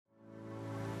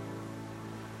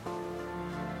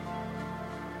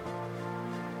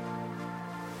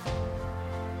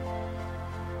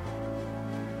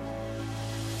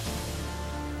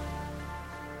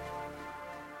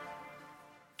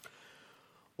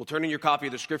Well, turn in your copy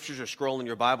of the Scriptures or scroll in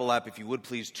your Bible app, if you would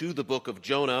please, to the book of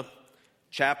Jonah,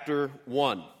 chapter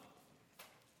 1.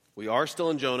 We are still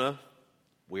in Jonah.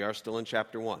 We are still in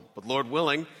chapter 1. But Lord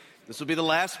willing, this will be the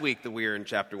last week that we are in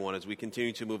chapter 1 as we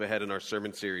continue to move ahead in our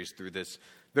sermon series through this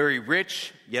very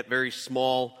rich yet very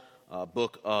small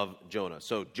book of Jonah.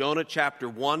 So Jonah chapter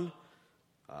 1.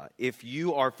 If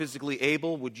you are physically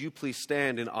able, would you please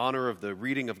stand in honor of the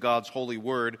reading of God's holy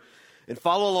word and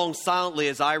follow along silently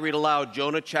as I read aloud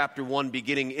Jonah chapter 1,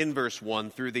 beginning in verse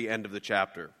 1 through the end of the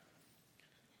chapter.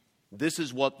 This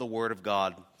is what the word of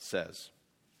God says.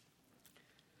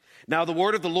 Now the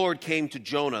word of the Lord came to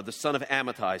Jonah, the son of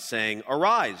Amittai, saying,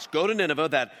 "Arise, go to Nineveh,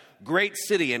 that great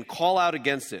city, and call out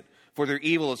against it, for their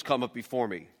evil has come up before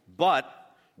me." But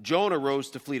Jonah rose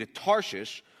to flee to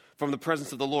Tarshish from the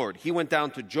presence of the Lord. He went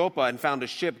down to Joppa and found a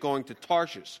ship going to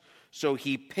Tarshish. So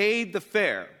he paid the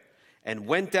fare and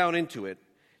went down into it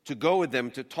to go with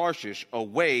them to Tarshish,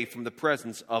 away from the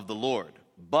presence of the Lord.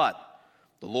 But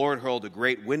the Lord hurled a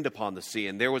great wind upon the sea,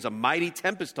 and there was a mighty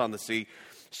tempest on the sea,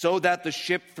 so that the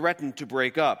ship threatened to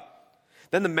break up.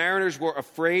 Then the mariners were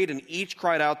afraid, and each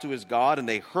cried out to his God, and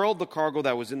they hurled the cargo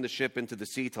that was in the ship into the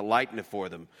sea to lighten it for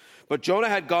them. But Jonah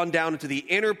had gone down into the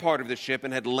inner part of the ship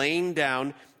and had lain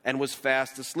down and was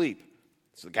fast asleep.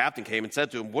 So the captain came and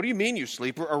said to him, "What do you mean, you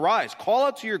sleeper? Arise, call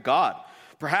out to your God.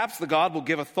 Perhaps the God will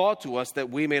give a thought to us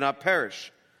that we may not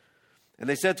perish." And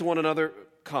they said to one another,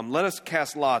 "Come, let us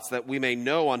cast lots that we may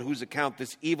know on whose account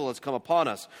this evil has come upon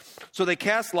us." So they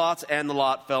cast lots, and the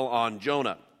lot fell on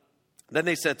Jonah. Then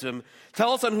they said to him,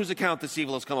 "Tell us on whose account this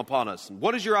evil has come upon us. And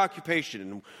what is your occupation?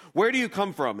 And where do you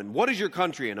come from? And what is your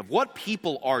country? And of what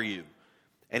people are you?"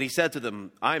 And he said to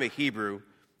them, "I am a Hebrew,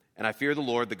 and I fear the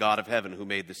Lord, the God of heaven, who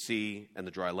made the sea and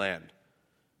the dry land."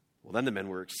 Well, then the men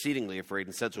were exceedingly afraid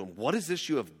and said to him, "What is this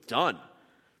you have done?"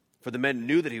 For the men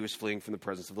knew that he was fleeing from the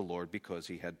presence of the Lord, because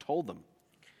he had told them.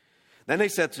 Then they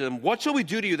said to him, "What shall we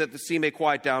do to you that the sea may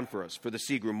quiet down for us?" For the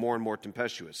sea grew more and more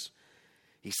tempestuous.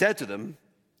 He said to them,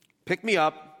 "Pick me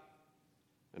up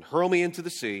and hurl me into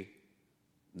the sea,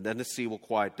 and then the sea will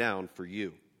quiet down for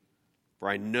you. For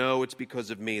I know it's because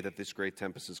of me that this great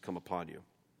tempest has come upon you."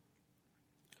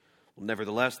 Well,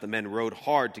 nevertheless, the men rowed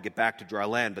hard to get back to dry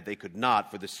land, but they could not,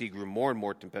 for the sea grew more and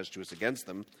more tempestuous against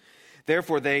them.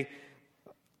 Therefore they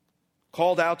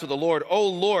called out to the Lord, "O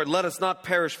Lord, let us not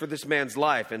perish for this man's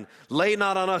life, and lay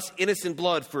not on us innocent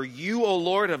blood, for you, O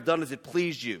Lord, have done as it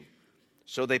pleased you."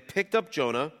 So they picked up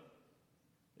Jonah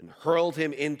and hurled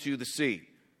him into the sea,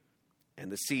 and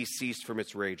the sea ceased from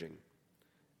its raging.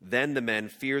 Then the men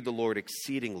feared the Lord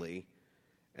exceedingly,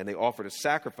 and they offered a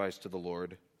sacrifice to the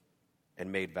Lord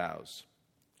and made vows.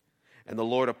 And the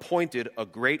Lord appointed a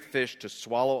great fish to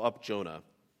swallow up Jonah,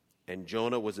 and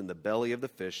Jonah was in the belly of the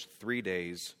fish 3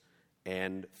 days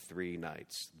and 3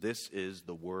 nights. This is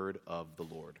the word of the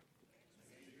Lord.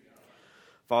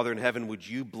 Father in heaven, would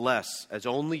you bless, as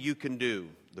only you can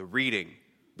do, the reading,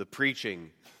 the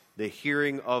preaching, the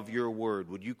hearing of your word?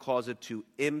 Would you cause it to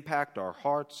impact our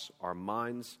hearts, our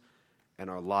minds, and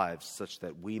our lives, such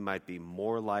that we might be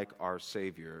more like our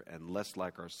Savior and less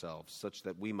like ourselves, such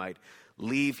that we might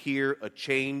leave here a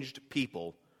changed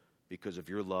people because of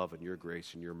your love and your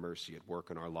grace and your mercy at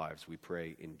work in our lives. We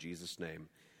pray in Jesus' name.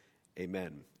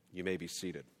 Amen. You may be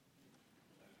seated.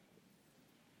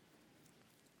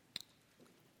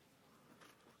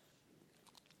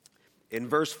 In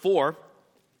verse 4,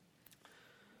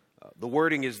 the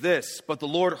wording is this: "But the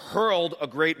Lord hurled a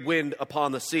great wind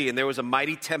upon the sea, and there was a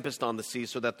mighty tempest on the sea,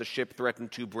 so that the ship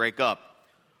threatened to break up."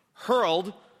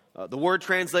 Hurled, the word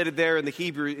translated there in the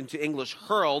Hebrew into English,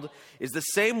 hurled, is the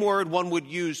same word one would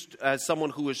use as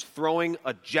someone who is throwing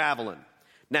a javelin.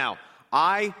 Now,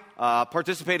 I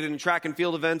participated in track and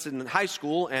field events in high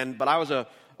school, but I was a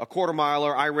quarter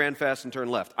miler. I ran fast and turned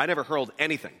left. I never hurled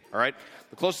anything, all right?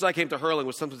 The closest I came to hurling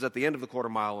was sometimes at the end of the quarter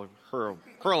mile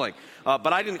hurling.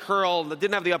 But I didn't hurl,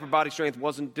 didn't have the upper body strength,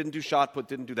 didn't do shot put,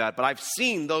 didn't do that. But I've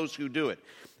seen those who do it.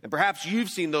 And perhaps you've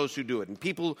seen those who do it. And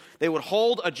people, they would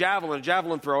hold a javelin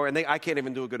thrower, and I can't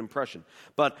even do a good impression.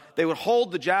 But they would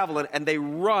hold the javelin, and they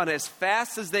run as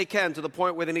fast as they can to the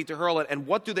point where they need to hurl it. And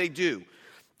what do?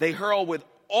 They hurl with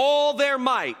all their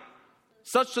might,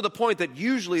 such to the point that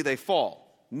usually they fall.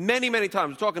 Many, many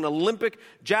times. We're talking Olympic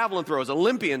javelin throwers.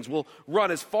 Olympians will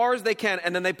run as far as they can,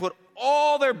 and then they put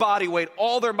all their body weight,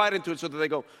 all their might into it, so that they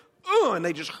go, and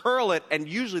they just hurl it, and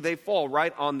usually they fall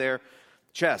right on their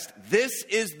chest. This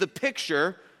is the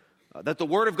picture that the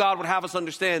Word of God would have us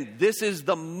understand. This is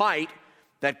the might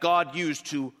that God used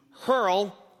to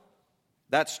hurl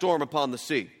that storm upon the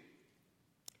sea.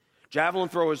 Javelin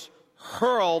throwers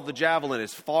hurl the javelin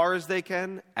as far as they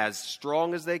can, as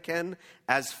strong as they can,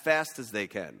 as fast as they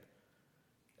can.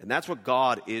 And that's what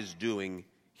God is doing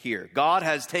here. God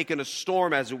has taken a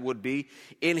storm, as it would be,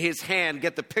 in his hand,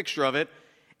 get the picture of it,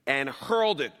 and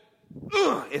hurled it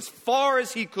as far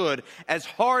as he could, as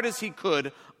hard as he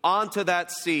could, onto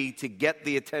that sea to get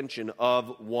the attention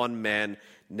of one man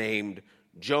named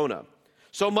Jonah.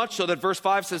 So much so that verse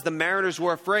 5 says the mariners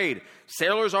were afraid.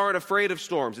 Sailors aren't afraid of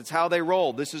storms. It's how they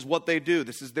roll. This is what they do.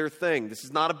 This is their thing. This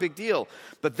is not a big deal.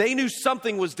 But they knew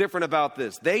something was different about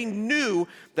this. They knew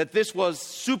that this was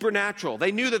supernatural.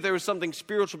 They knew that there was something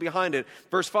spiritual behind it.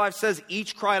 Verse 5 says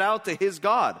each cried out to his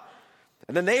God.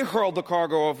 And then they hurled the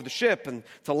cargo over the ship and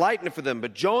to lighten it for them.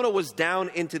 But Jonah was down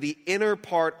into the inner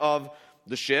part of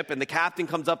the ship. And the captain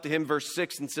comes up to him, verse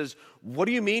 6, and says, "What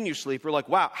do you mean, you sleeper?" Like,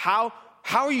 wow, how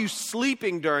are you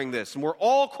sleeping during this? And we're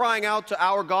all crying out to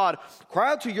our God.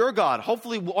 Cry out to your God.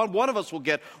 Hopefully one of us will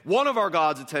get one of our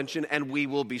God's attention and we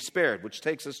will be spared. Which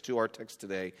takes us to our text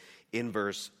today in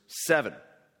verse 7.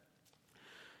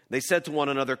 They said to one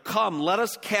another, "Come, let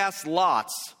us cast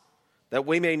lots, that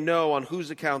we may know on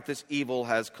whose account this evil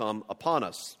has come upon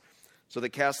us." So they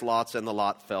cast lots, and the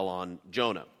lot fell on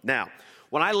Jonah. Now,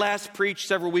 when I last preached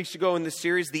several weeks ago in this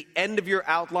series, the end of your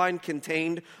outline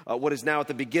contained what is now at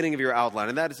the beginning of your outline.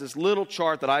 And that is this little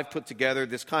chart that I've put together,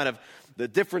 this kind of the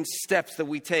different steps that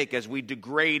we take as we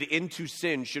degrade into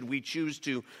sin should we choose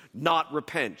to not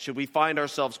repent, should we find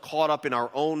ourselves caught up in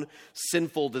our own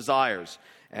sinful desires.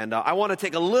 And I want to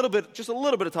take just a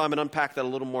little bit of time and unpack that a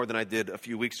little more than I did a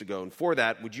few weeks ago. And for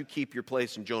that, would you keep your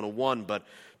place in Jonah 1, but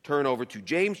turn over to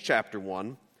James chapter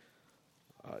 1.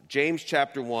 James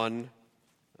chapter 1,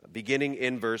 beginning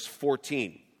in verse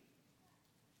 14.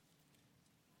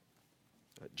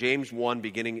 James 1,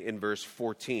 beginning in verse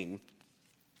 14.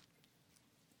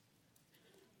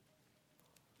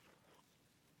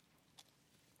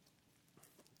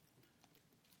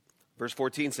 Verse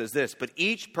 14 says this, "But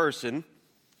each person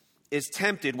is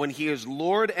tempted when he is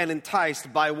lured and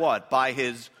enticed by what? By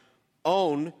his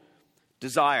own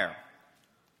desire."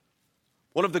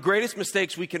 One of the greatest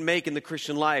mistakes we can make in the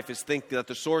Christian life is think that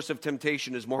the source of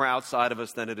temptation is more outside of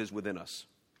us than it is within us.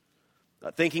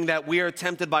 Thinking that we are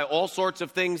tempted by all sorts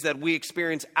of things that we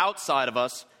experience outside of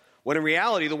us, when in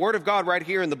reality, the Word of God right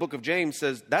here in the book of James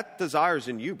says that desire's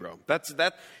in you, bro.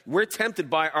 We're tempted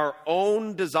by our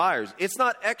own desires. It's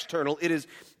not external, it is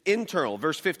internal.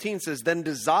 Verse 15 says, "Then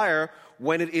desire,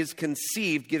 when it is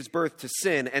conceived, gives birth to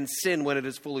sin, and sin, when it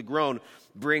is fully grown,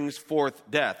 brings forth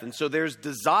death." And so there's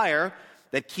desire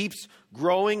that keeps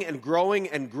growing and growing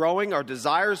and growing. Our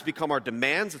desires become our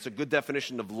demands. It's a good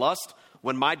definition of lust.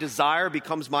 When my desire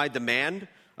becomes my demand,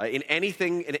 in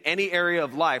anything, in any area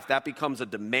of life, that becomes a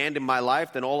demand in my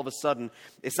life, then all of a sudden,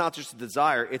 it's not just a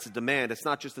desire, it's a demand. It's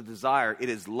not just a desire, it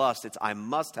is lust. It's I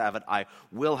must have it, I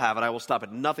will have it, I will stop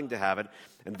at nothing to have it.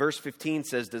 And verse 15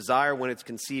 says, "Desire, when it's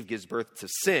conceived, gives birth to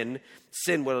sin.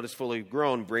 Sin, when it is fully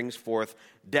grown, brings forth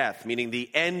death." Meaning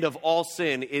the end of all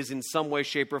sin is in some way,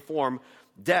 shape, or form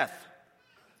death.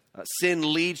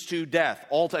 Sin leads to death.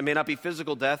 It may not be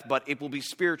physical death, but it will be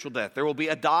spiritual death. There will be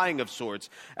a dying of sorts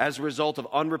as a result of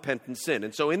unrepentant sin.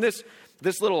 And so in this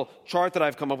little chart that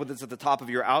I've come up with, that's at the top of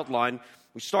your outline,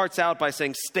 we starts out by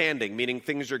saying standing, meaning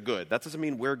things are good. That doesn't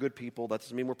mean we're good people. That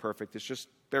doesn't mean we're perfect. It's just,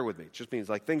 bear with me. It just means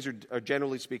like things are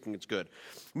generally speaking, it's good.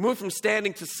 We move from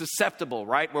standing to susceptible,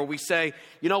 right? Where we say,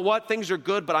 you know what, things are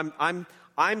good, but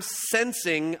I'm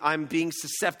sensing I'm being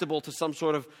susceptible to some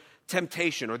sort of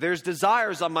temptation, or there's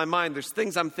desires on my mind, there's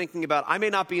things I'm thinking about. I may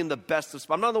not be in the best of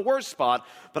spots. I'm not in the worst spot,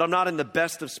 but I'm not in the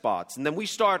best of spots. And then we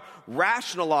start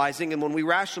rationalizing, and when we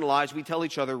rationalize, we tell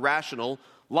each other rational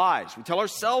lies. We tell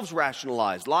ourselves rational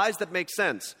lies that make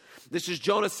sense. This is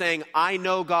Jonah saying, I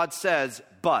know God says,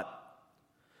 but.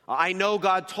 I know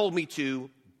God told me to,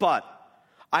 but.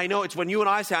 I know it's when you and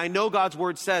I say, I know God's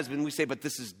word says, when we say, but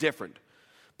this is different.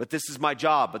 But this is my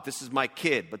job, but this is my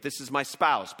kid, but this is my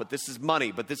spouse, but this is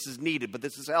money, but this is needed, but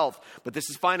this is health, but this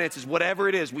is finances, whatever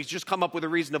it is. We just come up with a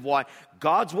reason of why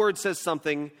God's word says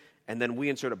something, and then we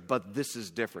insert it, but this is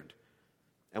different.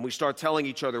 And we start telling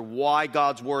each other why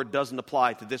God's word doesn't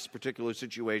apply to this particular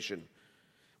situation.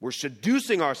 We're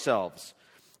seducing ourselves,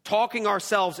 talking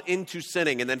ourselves into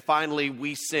sinning, and then finally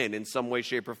we sin in some way,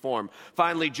 shape, or form.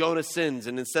 Finally, Jonah sins,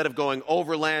 and instead of going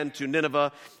overland to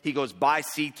Nineveh, he goes by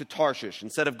sea to Tarshish.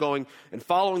 Instead of going and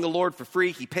following the Lord for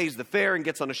free, he pays the fare and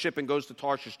gets on a ship and goes to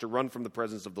Tarshish to run from the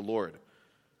presence of the Lord.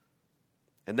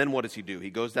 And then what does he do? He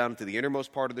goes down to the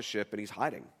innermost part of the ship and he's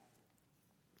hiding.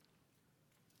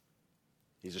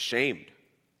 He's ashamed.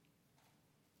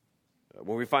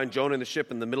 When we find Jonah in the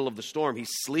ship in the middle of the storm, he's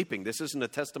sleeping. This isn't a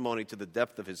testimony to the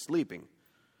depth of his sleeping.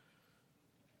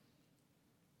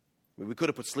 I mean, we could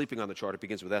have put sleeping on the chart. It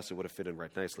begins with S. It would have fit in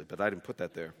right nicely, but I didn't put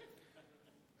that there.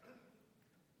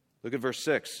 Look at verse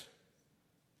 6.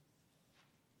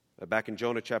 Back in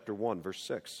Jonah chapter 1, verse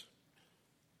 6.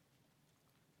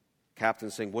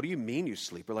 Captain's saying, what do you mean, you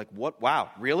sleeper? Like, what? Wow,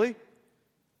 really?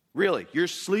 Really? You're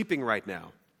sleeping right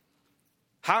now.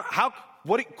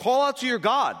 Call out to your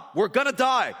God. We're going to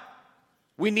die.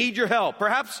 We need your help.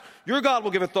 Perhaps your God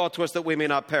will give a thought to us that we may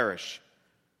not perish.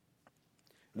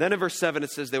 Then in verse 7,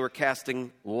 it says they were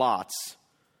casting lots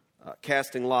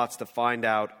to find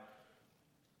out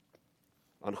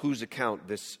on whose account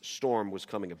this storm was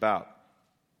coming about.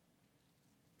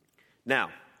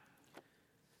 Now,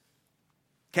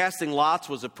 casting lots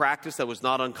was a practice that was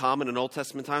not uncommon in Old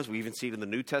Testament times. We even see it in the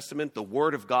New Testament. The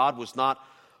Word of God was not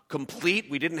complete.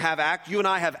 We didn't have you and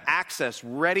I have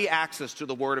ready access to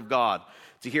the Word of God,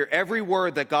 to hear every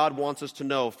word that God wants us to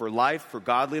know for life, for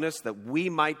godliness, that we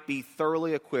might be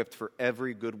thoroughly equipped for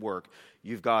every good work.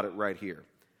 You've got it right here.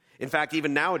 In fact,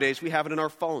 even nowadays, we have it in our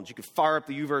phones. You can fire up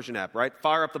the YouVersion app, right?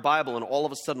 Fire up the Bible, and all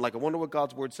of a sudden, like, I wonder what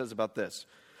God's Word says about this.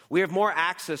 We have more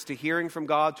access to hearing from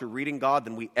God, to reading God,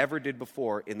 than we ever did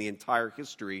before in the entire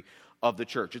history of the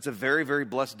church. It's a very, very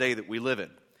blessed day that we live in.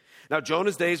 Now,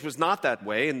 Jonah's days was not that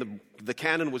way, and the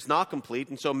canon was not complete,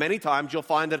 and so many times you'll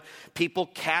find that people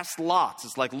cast lots.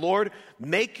 It's like, Lord,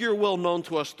 make your will known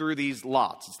to us through these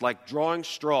lots. It's like drawing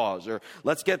straws, or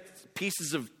let's get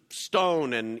pieces of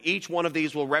stone, and each one of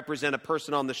these will represent a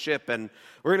person on the ship, and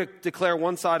we're going to declare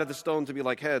one side of the stone to be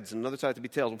like heads and another side to be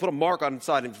tails. We'll put a mark on the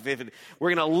side, and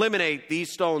we're going to eliminate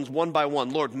these stones one by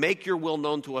one. Lord, make your will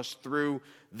known to us through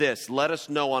this. Let us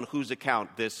know on whose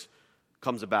account this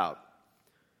comes about.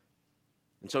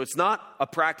 And so it's not a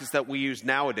practice that we use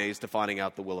nowadays to finding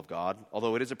out the will of God,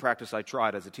 although it is a practice I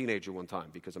tried as a teenager one time,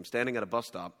 because I'm standing at a bus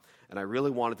stop, and I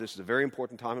really wanted, this is a very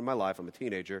important time in my life, I'm a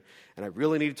teenager, and I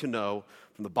really needed to know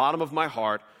from the bottom of my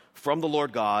heart, from the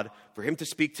Lord God, for Him to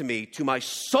speak to me, to my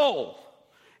soul,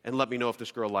 and let me know if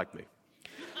this girl liked me.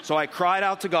 So I cried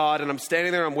out to God, and I'm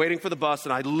standing there, I'm waiting for the bus,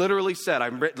 and I literally said,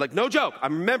 like, no joke, I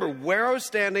remember where I was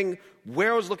standing,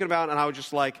 where I was looking about, and I was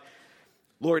just like,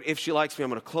 Lord, if she likes me, I'm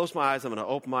going to close my eyes, I'm going to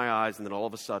open my eyes, and then all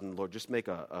of a sudden, Lord, just make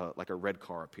a red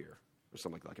car appear, or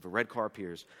something like that. Like if a red car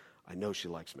appears, I know she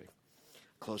likes me.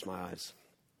 Close my eyes.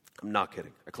 I'm not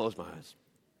kidding. I close my eyes.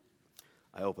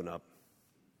 I open up.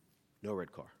 No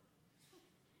red car.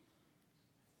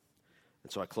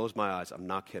 And so I closed my eyes. I'm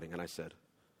not kidding. And I said,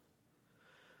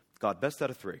 God, best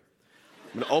out of three.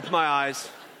 I'm going to open my eyes,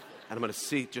 and I'm going to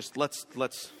see, just let's.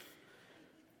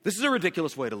 This is a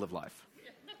ridiculous way to live life.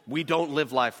 We don't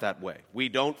live life that way. We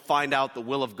don't find out the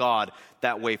will of God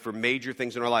that way for major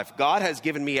things in our life. God has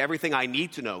given me everything I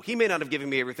need to know. He may not have given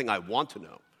me everything I want to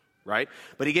know, right?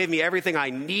 But He gave me everything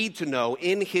I need to know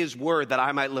in His Word that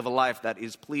I might live a life that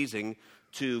is pleasing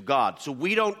to God. So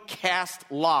we don't cast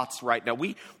lots right now.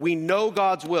 We know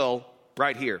God's will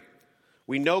right here.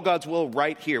 We know God's will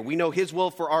right here. We know His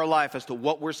will for our life as to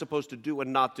what we're supposed to do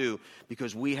and not do,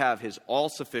 because we have His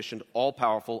all-sufficient,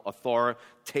 all-powerful,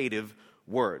 authoritative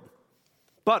Word.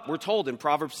 But we're told in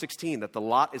Proverbs 16 that the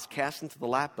lot is cast into the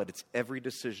lap, but its every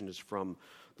decision is from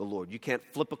the Lord. You can't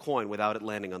flip a coin without it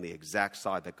landing on the exact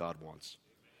side that God wants.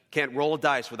 Can't roll a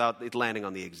dice without it landing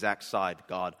on the exact side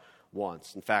God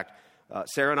wants. In fact,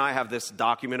 Sarah and I have this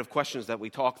document of questions that we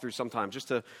talk through sometimes just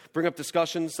to bring up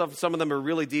discussions. Some of them are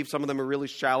really deep, some of them are really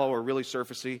shallow or really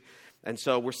surfacey. And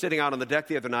so we're sitting out on the deck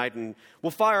the other night, and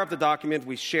we'll fire up the document.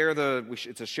 We share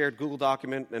it's a shared Google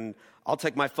document, and I'll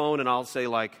take my phone and I'll say,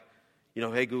 like,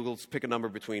 hey, Google, pick a number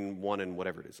between 1 and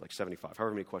whatever it is, like 75,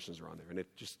 however many questions are on there. And it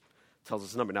just tells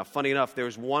us a number. Now, funny enough,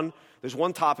 there's one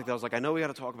topic that I was like, I know we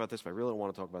got to talk about this, but I really don't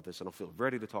want to talk about this. I don't feel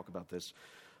ready to talk about this.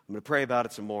 I'm going to pray about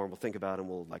it some more, and we'll think about it, and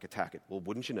we'll, attack it. Well,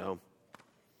 wouldn't you know,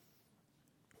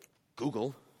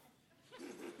 Google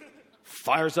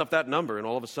fires up that number, and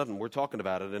all of a sudden we're talking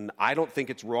about it. And I don't think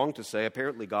it's wrong to say,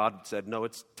 apparently God said, no,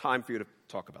 it's time for you to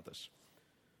talk about this.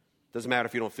 Doesn't matter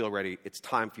if you don't feel ready. It's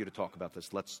time for you to talk about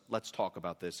this. Let's talk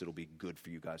about this. It'll be good for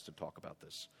you guys to talk about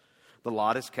this. The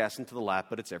lot is cast into the lap,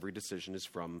 but its every decision is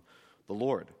from the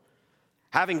Lord.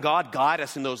 Having God guide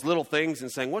us in those little things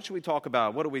and saying, what should we talk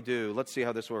about? What do we do? Let's see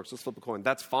how this works. Let's flip a coin.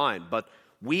 That's fine. But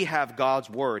we have God's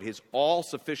Word, His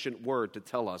all-sufficient Word, to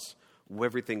tell us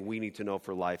everything we need to know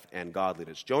for life and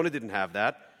godliness. Jonah didn't have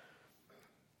that.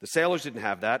 The sailors didn't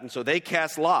have that, and so they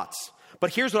cast lots.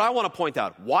 But here's what I want to point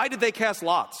out. Why did they cast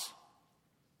lots?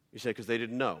 You say, because they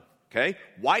didn't know. Okay?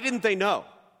 Why didn't they know?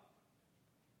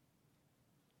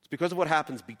 It's because of what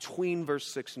happens between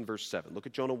verse 6 and verse 7. Look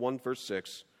at Jonah 1, verse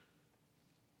 6.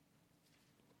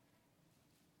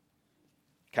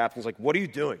 Captain's like, what are you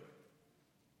doing?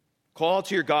 Call out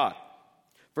to your God.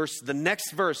 The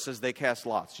next verse says they cast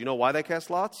lots. You know why they cast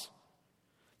lots?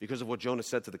 Because of what Jonah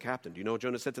said to the captain. Do you know what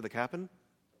Jonah said to the captain?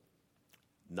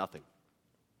 Nothing.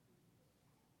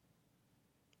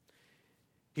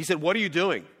 He said, what are you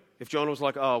doing? If Jonah was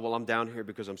like, oh, well, I'm down here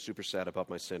because I'm super sad about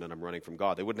my sin and I'm running from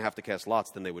God, they wouldn't have to cast lots,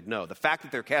 then they would know. The fact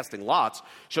that they're casting lots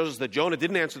shows us that Jonah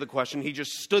didn't answer the question. He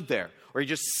just stood there, or he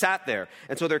just sat there.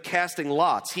 And so they're casting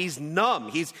lots. He's numb.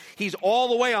 He's all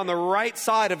the way on the right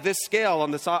side of this scale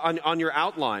on your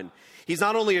outline. He's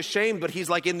not only ashamed, but he's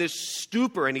like in this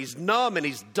stupor, and he's numb, and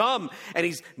he's dumb, and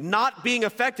he's not being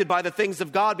affected by the things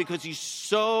of God because he's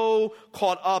so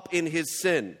caught up in his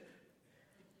sin.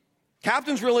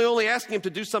 Captain's really only asking him to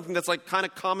do something that's like kind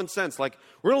of common sense. Like,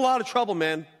 we're in a lot of trouble,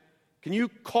 man. Can you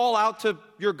call out to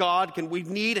your God? We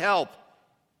need help?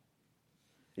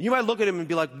 And you might look at him and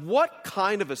be like, what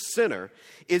kind of a sinner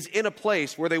is in a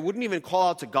place where they wouldn't even call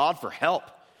out to God for help?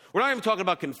 We're not even talking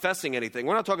about confessing anything.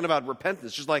 We're not talking about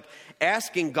repentance, just like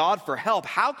asking God for help.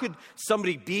 How could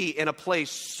somebody be in a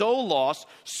place so lost,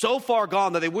 so far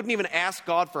gone, that they wouldn't even ask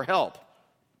God for help?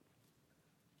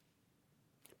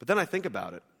 But then I think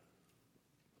about it.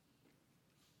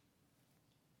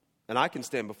 And I can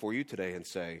stand before you today and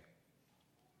say,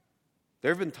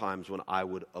 there have been times when I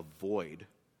would avoid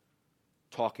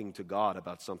talking to God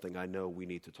about something I know we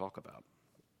need to talk about.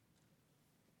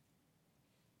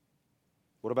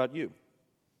 What about you?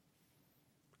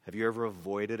 Have you ever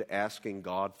avoided asking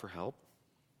God for help?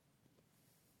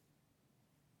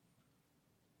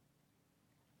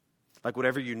 Like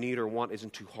whatever you need or want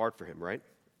isn't too hard for him, right?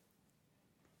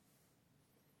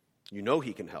 You know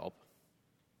he can help.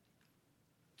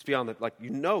 It's beyond that, like,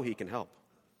 you know he can help.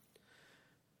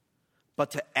 But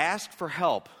to ask for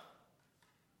help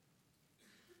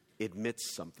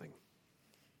admits something.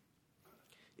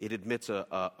 It admits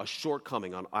a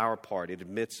shortcoming on our part. It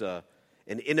admits an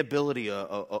inability,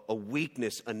 a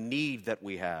weakness, a need that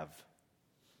we have.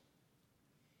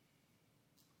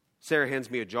 Sarah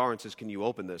hands me a jar and says, can you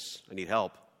open this? I need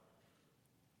help.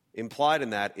 Implied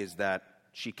in that is that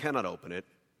she cannot open it,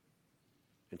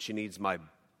 and she needs my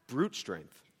brute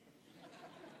strength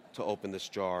to open this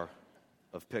jar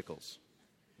of pickles.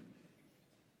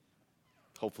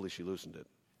 Hopefully she loosened it.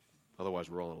 Otherwise,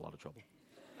 we're all in a lot of trouble.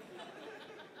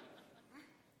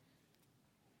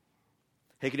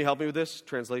 Hey, can you help me with this?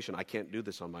 Translation, I can't do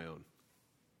this on my own.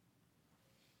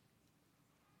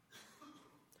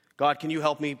 God, can you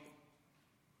help me?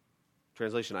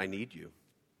 Translation, I need you.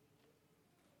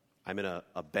 I'm in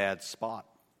a bad spot.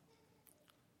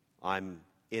 I'm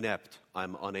inept.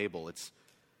 I'm unable.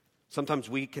 Sometimes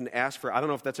we can ask for, I don't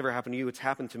know if that's ever happened to you. It's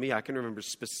happened to me. I can remember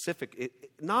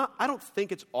I don't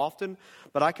think it's often,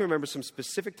 but I can remember some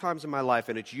specific times in my life,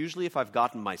 and it's usually if I've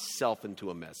gotten myself into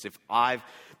a mess. If I've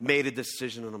made a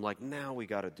decision and I'm like, now we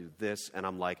got to do this, and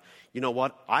I'm like, you know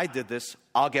what? I did this.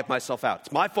 I'll get myself out.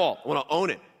 It's my fault. I want to own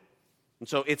it. And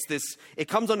so it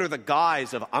comes under the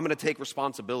guise of I'm going to take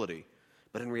responsibility.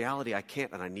 But in reality, I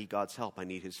can't, and I need God's help. I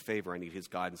need his favor. I need his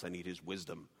guidance. I need his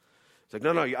wisdom. It's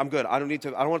like, no, I'm good. I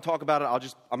don't want to talk about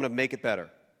it. I'm going to make it better.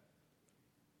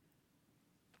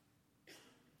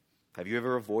 Have you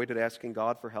ever avoided asking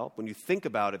God for help? When you think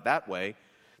about it that way,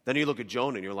 then you look at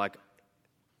Jonah and you're like,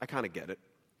 I kind of get it.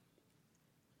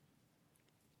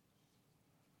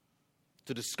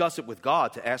 To discuss it with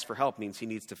God, to ask for help, means he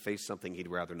needs to face something he'd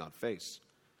rather not face.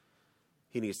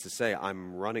 He needs to say,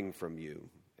 I'm running from you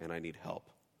and I need help.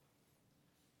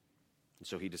 And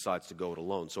so he decides to go it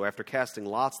alone. So after casting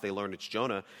lots, they learn it's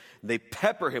Jonah. They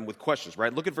pepper him with questions,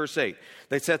 right? Look at verse 8.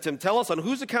 They said to him, tell us, on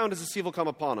whose account has this evil come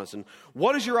upon us? And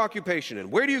what is your occupation?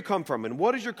 And where do you come from? And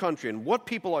what is your country? And what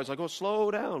people are? He's like, oh,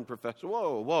 slow down, Professor.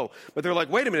 Whoa. But they're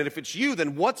like, wait a minute. If it's you,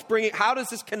 then how does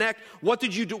this connect? What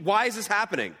did you do? Why is this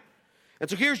happening? And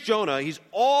so here's Jonah. He's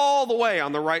all the way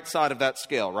on the right side of that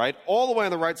scale, right? All the way on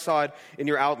the right side in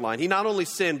your outline. He not only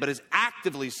sinned, but is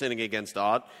actively sinning against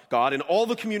God. And all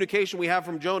the communication we have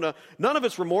from Jonah, none of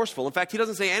it's remorseful. In fact, he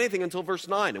doesn't say anything until verse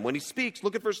 9. And when he speaks,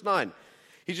 look at verse 9.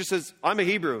 He just says, I'm a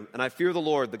Hebrew, and I fear the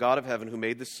Lord, the God of heaven, who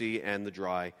made the sea and the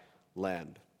dry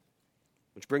land.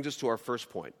 Which brings us to our first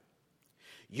point.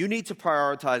 You need to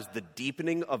prioritize the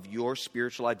deepening of your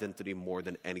spiritual identity more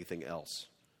than anything else.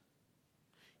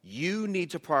 You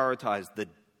need to prioritize the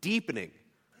deepening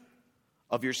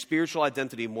of your spiritual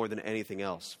identity more than anything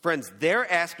else. Friends, they're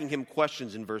asking him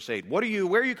questions in verse 8. Where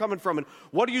are you coming from? And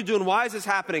what are you doing? Why is this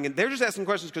happening? And they're just asking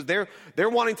questions because they're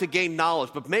wanting to gain knowledge.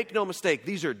 But make no mistake,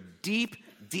 these are deep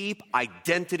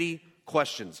identity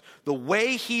questions. The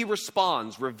way he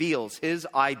responds reveals his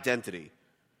identity.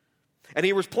 And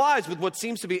he replies with what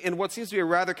seems to be a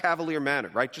rather cavalier manner,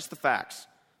 right? Just the facts.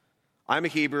 I'm a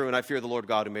Hebrew, and I fear the Lord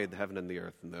God who made the heaven and the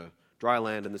earth and the dry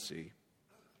land and the sea.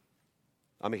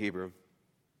 I'm a Hebrew.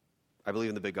 I believe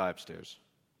in the big guy upstairs.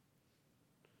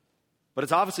 But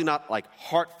it's obviously not like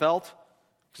heartfelt,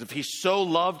 because if he's so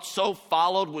loved, so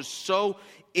followed, was so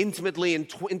intimately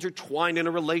intertwined in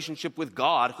a relationship with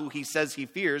God, who he says he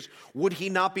fears, would he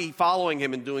not be following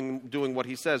him and doing what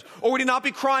he says? Or would he not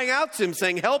be crying out to him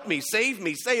saying, help me,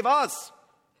 save us?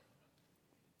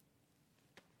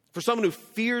 For someone who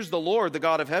fears the Lord, the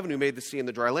God of heaven who made the sea and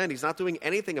the dry land, he's not doing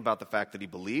anything about the fact that he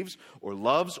believes or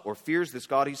loves or fears this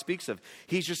God he speaks of.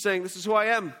 He's just saying, this is who I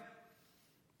am.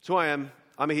 It's who I am.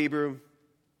 I'm a Hebrew.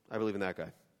 I believe in that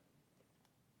guy.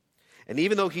 And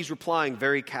even though he's replying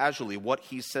very casually, what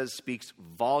he says speaks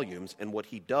volumes, and what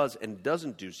he does and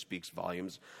doesn't do speaks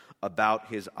volumes about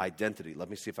his identity. Let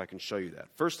me see if I can show you that.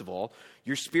 First of all,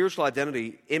 your spiritual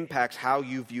identity impacts how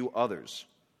you view others.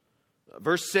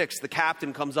 Verse 6, the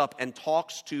captain comes up and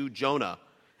talks to Jonah,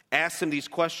 asks him these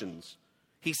questions.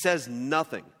 He says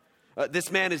nothing.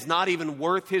 This man is not even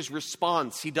worth his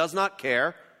response. He does not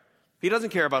care. He doesn't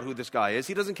care about who this guy is.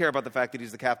 He doesn't care about the fact that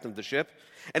he's the captain of the ship.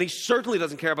 And he certainly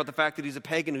doesn't care about the fact that he's a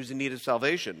pagan who's in need of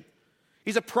salvation.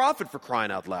 He's a prophet, for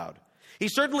crying out loud. He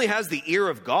certainly has the ear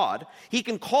of God. He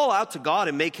can call out to God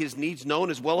and make his needs known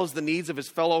as well as the needs of his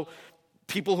fellow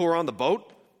people who are on the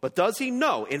boat. But does he?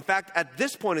 No. In fact, at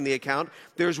this point in the account,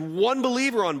 there's one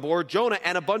believer on board, Jonah,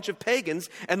 and a bunch of pagans,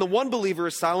 and the one believer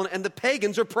is silent, and the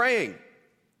pagans are praying.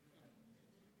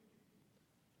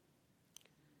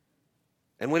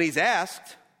 And when he's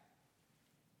asked,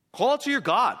 call out to your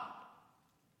God,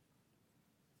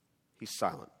 he's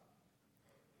silent.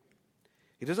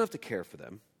 He doesn't have to care for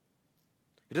them.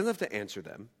 He doesn't have to answer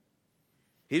them.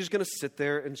 He's just going to sit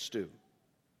there and stew.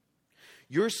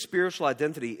 Your spiritual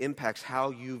identity impacts how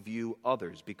you view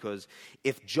others, because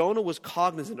if Jonah was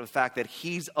cognizant of the fact that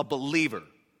he's a believer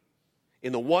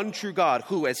in the one true God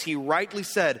who, as he rightly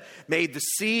said, made the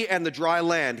sea and the dry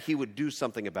land, he would do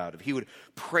something about it. He would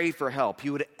pray for help.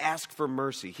 He would ask for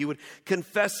mercy. He would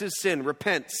confess his sin,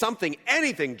 repent, something,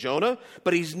 anything, Jonah.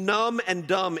 But he's numb and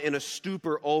dumb in a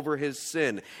stupor over his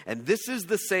sin. And this is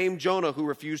the same Jonah who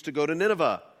refused to go to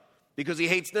Nineveh because he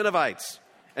hates Ninevites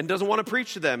and doesn't want to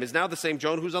preach to them, is now the same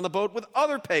Jonah who's on the boat with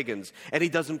other pagans, and he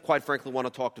doesn't, quite frankly, want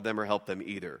to talk to them or help them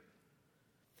either.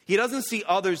 He doesn't see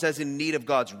others as in need of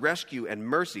God's rescue and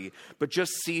mercy, but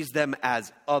just sees them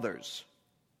as others.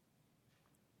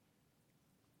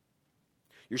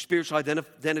 Your spiritual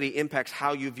identity impacts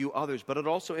how you view others, but it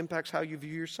also impacts how you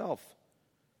view yourself.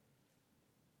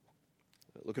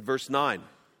 Look at verse 9.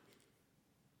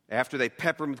 After they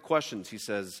pepper him with questions, he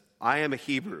says, I am a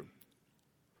Hebrew.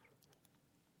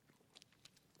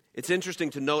 It's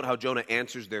interesting to note how Jonah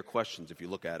answers their questions if you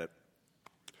look at it.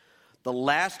 The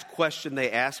last question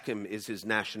they ask him is his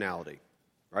nationality,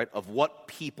 right? Of what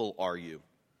people are you?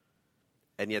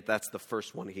 And yet that's the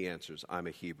first one he answers, I'm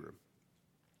a Hebrew.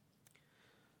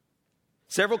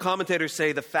 Several commentators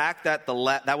say the fact that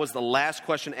that was the last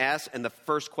question asked and the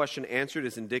first question answered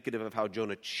is indicative of how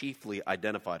Jonah chiefly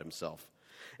identified himself.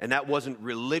 And that wasn't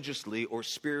religiously or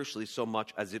spiritually so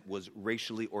much as it was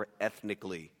racially or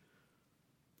ethnically.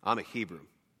 I'm a Hebrew.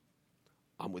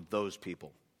 I'm with those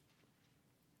people.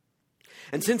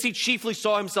 And since he chiefly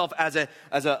saw himself as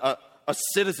a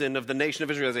citizen of the nation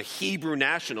of Israel, as a Hebrew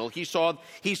national, he saw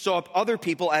other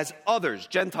people as others,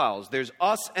 Gentiles. There's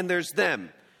us and there's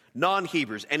them,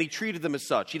 non-Hebrews, and he treated them as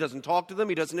such. He doesn't talk to them.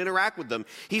 He doesn't interact with them.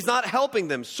 He's not helping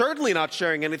them, certainly not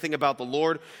sharing anything about the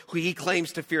Lord, who he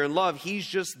claims to fear and love. He's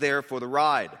just there for the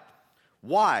ride.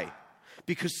 Why?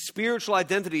 Because spiritual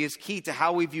identity is key to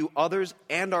how we view others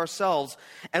and ourselves,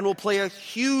 and will play a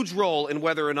huge role in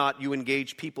whether or not you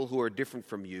engage people who are different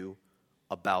from you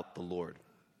about the Lord.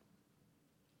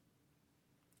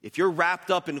 If you're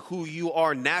wrapped up in who you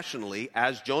are nationally,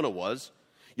 as Jonah was,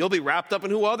 you'll be wrapped up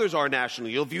in who others are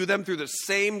nationally. You'll view them through the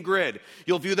same grid.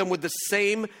 You'll view them with the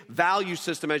same value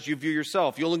system as you view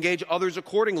yourself. You'll engage others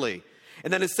accordingly.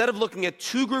 And then instead of looking at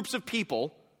two groups of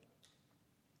people,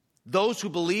 those who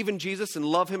believe in Jesus and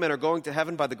love him and are going to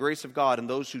heaven by the grace of God, and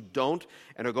those who don't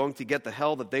and are going to get the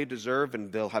hell that they deserve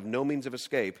and they'll have no means of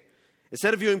escape,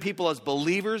 instead of viewing people as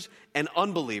believers and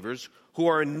unbelievers who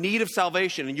are in need of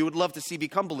salvation and you would love to see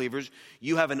become believers,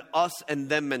 you have an us and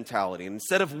them mentality. And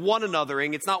instead of one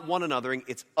anothering, it's not one anothering,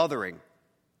 it's othering.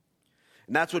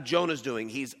 And that's what Jonah's doing.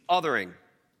 He's othering.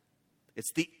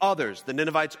 It's the others. The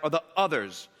Ninevites are the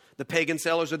others. The pagan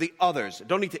sailors are the others.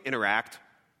 Don't need to interact.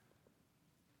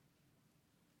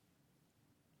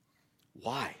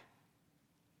 Why?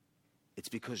 It's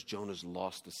because Jonah's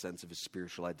lost the sense of his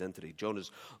spiritual identity.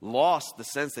 Jonah's lost the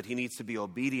sense that he needs to be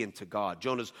obedient to God.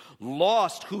 Jonah's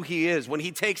lost who he is. When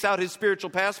he takes out his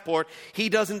spiritual passport, he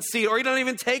doesn't see it, or he doesn't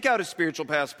even take out his spiritual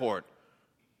passport.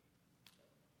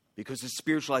 Because his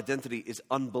spiritual identity is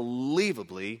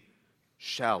unbelievably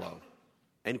shallow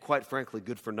and, quite frankly,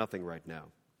 good for nothing right now.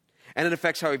 And it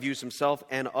affects how he views himself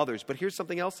and others. But here's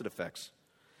something else it affects.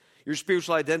 Your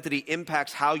spiritual identity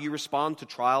impacts how you respond to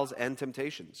trials and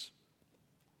temptations.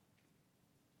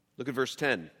 Look at verse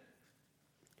 10.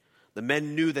 The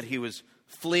men knew that he was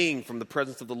fleeing from the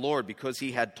presence of the Lord because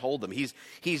he had told them.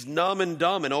 He's numb and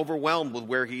dumb and overwhelmed with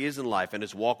where he is in life and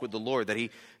his walk with the Lord, that he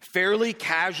fairly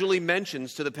casually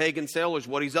mentions to the pagan sailors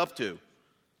what he's up to.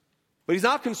 But he's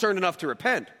not concerned enough to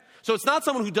repent. So it's not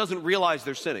someone who doesn't realize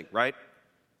they're sinning, right?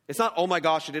 It's not, oh my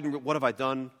gosh, what have I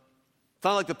done? It's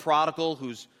not like the prodigal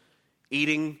who's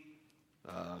eating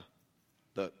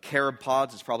the carob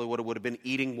pods. It's probably what it would have been,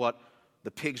 eating what the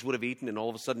pigs would have eaten, and all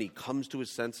of a sudden he comes to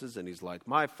his senses and he's like,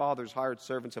 my father's hired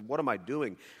servants have, what am I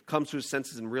doing? Comes to his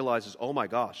senses and realizes, oh my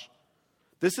gosh,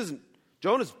 this isn't,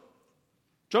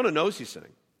 Jonah knows he's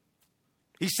sinning.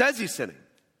 He says he's sinning.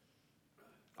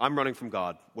 I'm running from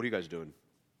God. What are you guys doing?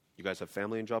 You guys have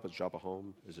family and job? Is job a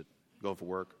home? Is it going for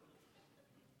work?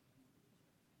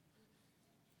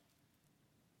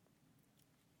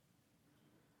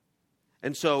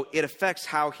 And so it affects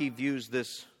how he views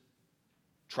this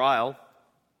trial.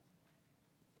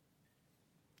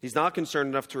 He's not concerned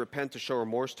enough to repent, to show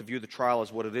remorse, to view the trial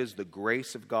as what it is, the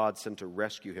grace of God sent to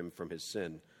rescue him from his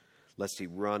sin, lest he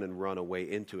run away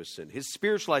into his sin. His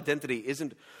spiritual identity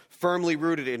isn't firmly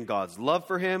rooted in God's love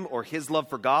for him or his love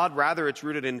for God. Rather, it's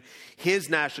rooted in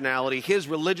his nationality, his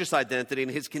religious identity,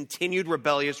 and his continued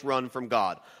rebellious run from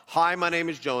God. Hi, my name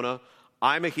is Jonah.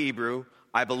 I'm a Hebrew.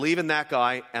 I believe in that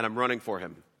guy, and I'm running from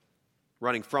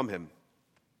him.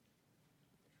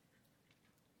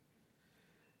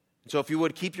 So if you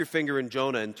would, keep your finger in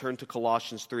Jonah and turn to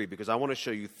Colossians 3, because I want to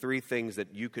show you 3 things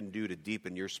that you can do to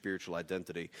deepen your spiritual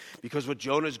identity. Because what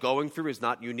Jonah is going through is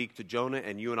not unique to Jonah,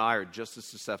 and you and I are just as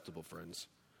susceptible, friends.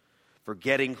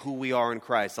 Forgetting who we are in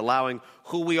Christ, allowing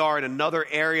who we are in another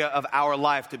area of our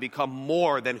life to become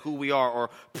more than who we are, or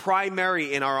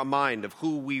primary in our mind of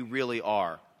who we really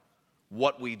are.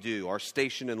 What we do, our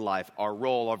station in life, our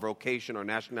role, our vocation, our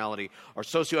nationality, our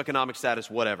socioeconomic status,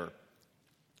 whatever.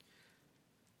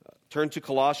 Turn to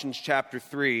Colossians chapter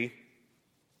 3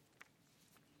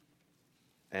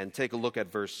 and take a look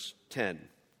at verse 10.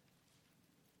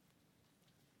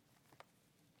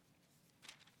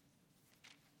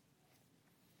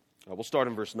 We'll start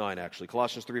in verse 9, actually.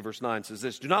 Colossians 3, verse 9 says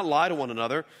this, do not lie to one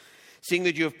another, seeing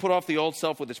that you have put off the old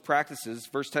self with its practices.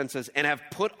 Verse 10 says, and have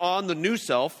put on the new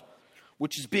self,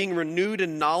 which is being renewed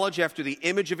in knowledge after the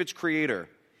image of its creator.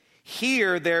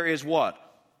 Here there is what?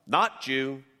 Not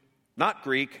Jew, not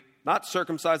Greek, not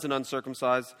circumcised and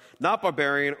uncircumcised, not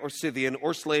barbarian or Scythian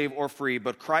or slave or free,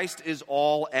 but Christ is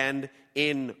all and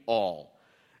in all.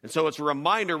 And so it's a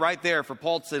reminder right there for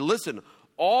Paul to say, listen,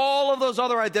 all of those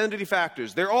other identity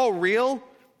factors, they're all real,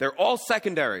 they're all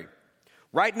secondary.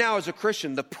 Right now as a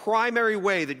Christian, the primary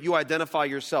way that you identify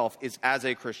yourself is as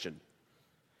a Christian,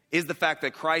 is the fact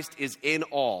that Christ is in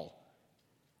all.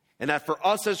 And that for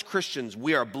us as Christians,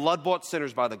 we are blood-bought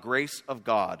sinners by the grace of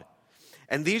God.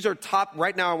 And these are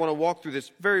right now I want to walk through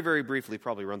this very, very briefly,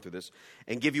 probably run through this,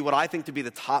 and give you what I think to be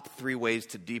the top 3 ways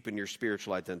to deepen your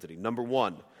spiritual identity. Number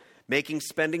 1, making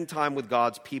spending time with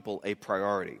God's people a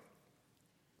priority.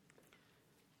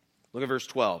 Look at verse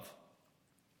 12.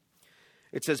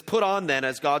 It says, put on then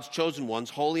as God's chosen ones,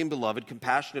 holy and beloved,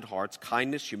 compassionate hearts,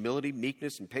 kindness, humility,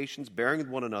 meekness, and patience, bearing with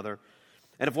one another.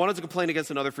 And if one has a complaint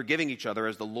against another, forgiving each other,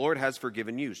 as the Lord has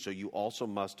forgiven you, so you also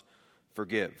must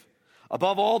forgive.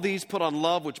 Above all these, put on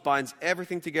love, which binds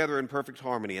everything together in perfect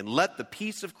harmony. And let the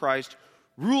peace of Christ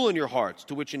rule in your hearts,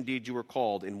 to which indeed you were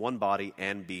called in one body,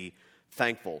 and be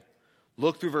thankful.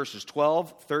 Look through verses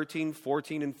 12, 13,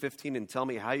 14, and 15, and tell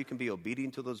me how you can be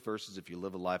obedient to those verses if you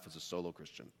live a life as a solo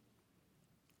Christian.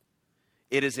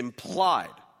 It is implied,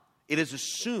 it is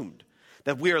assumed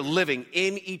that we are living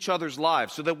in each other's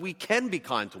lives so that we can be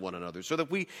kind to one another, so that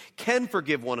we can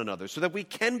forgive one another, so that we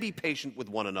can be patient with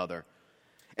one another,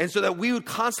 and so that we would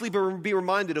constantly be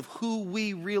reminded of who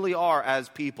we really are as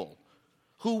people,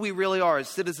 who we really are as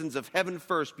citizens of heaven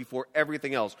first before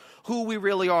everything else, who we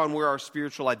really are and where our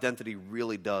spiritual identity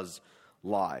really does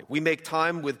lie. We make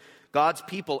time with God's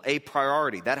people a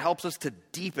priority. That helps us to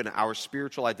deepen our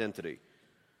spiritual identity.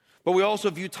 But we also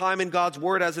view time in God's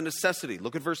word as a necessity.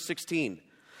 Look at verse 16.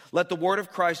 Let the word of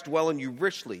Christ dwell in you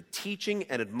richly, teaching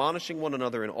and admonishing one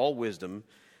another in all wisdom,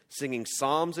 singing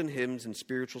psalms and hymns and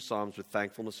spiritual psalms with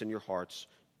thankfulness in your hearts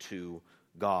to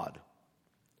God.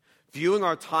 Viewing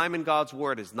our time in God's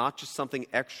Word is not just something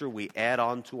extra we add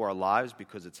on to our lives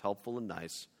because it's helpful and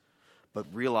nice, but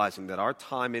realizing that our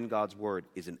time in God's Word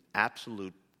is an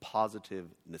absolute positive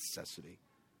necessity.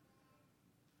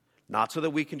 Not so that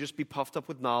we can just be puffed up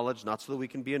with knowledge, not so that we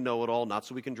can be a know-it-all, not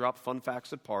so we can drop fun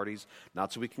facts at parties,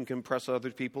 not so we can impress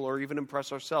other people or even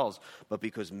impress ourselves, but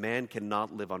because man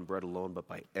cannot live on bread alone, but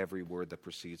by every word that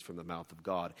proceeds from the mouth of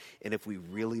God. And if we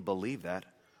really believe that,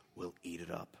 we'll eat it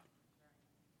up.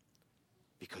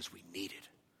 Because we need it.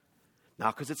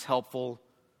 Not because it's helpful,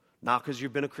 not because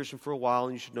you've been a Christian for a while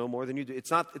and you should know more than you do.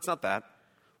 It's not that.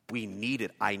 We need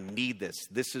it. I need this.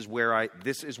 This is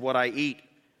what I eat.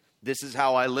 This is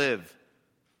how I live.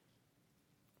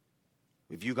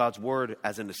 We view God's Word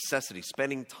as a necessity.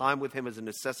 Spending time with Him as a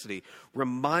necessity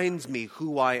reminds me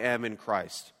who I am in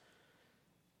Christ.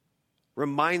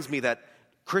 Reminds me that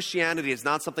Christianity is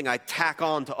not something I tack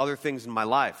on to other things in my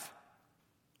life.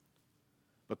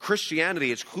 But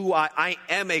Christianity is who I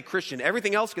am a Christian.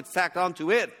 Everything else gets tacked on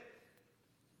to it.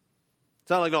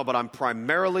 It's not like, no, but I'm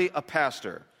primarily a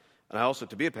pastor. And I also,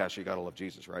 to be a pastor, you got to love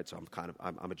Jesus, right? So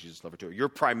I'm a Jesus lover too. You're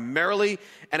primarily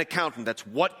an accountant. That's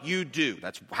what you do.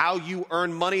 That's how you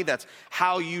earn money. That's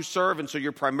how you serve. And so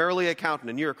you're primarily an accountant,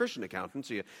 and you're a Christian accountant.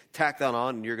 So you tack that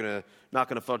on, and you're not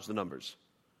going to fudge the numbers.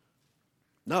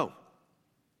 No.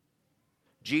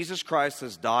 Jesus Christ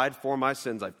has died for my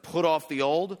sins. I put off the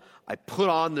old. I put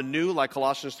on the new, like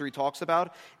Colossians 3 talks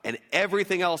about. And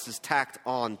everything else is tacked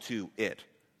on to it.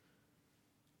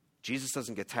 Jesus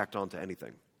doesn't get tacked on to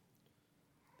anything.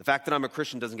 The fact that I'm a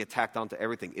Christian doesn't get tacked onto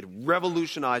everything. It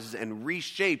revolutionizes and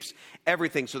reshapes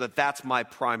everything so that that's my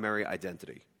primary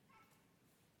identity.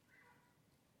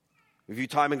 We view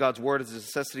time in God's Word as a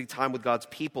necessity, time with God's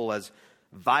people as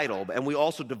vital, and we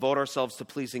also devote ourselves to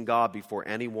pleasing God before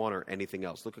anyone or anything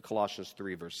else. Look at Colossians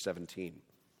 3, verse 17.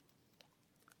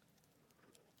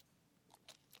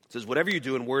 It says, whatever you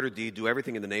do in word or deed, do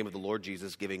everything in the name of the Lord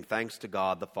Jesus, giving thanks to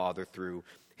God the Father through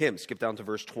Him. Skip down to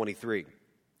verse 23.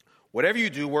 Whatever you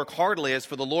do, work heartily as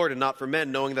for the Lord and not for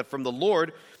men, knowing that from the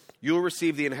Lord you will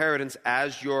receive the inheritance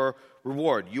as your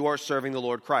reward. You are serving the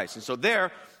Lord Christ. And so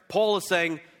there, Paul is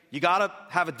saying, you got to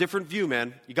have a different view,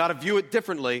 man. You got to view it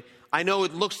differently. I know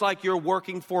it looks like you're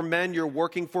working for men, you're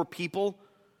working for people,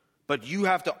 but you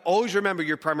have to always remember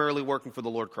you're primarily working for the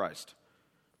Lord Christ.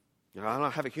 You know, I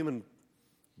don't have a human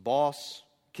boss.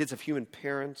 Kids have human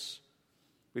parents.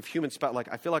 We have human spouse.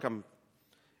 I feel like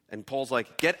and Paul's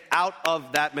like, get out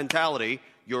of that mentality.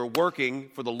 You're working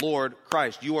for the Lord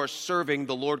Christ. You are serving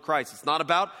the Lord Christ. It's not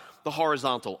about the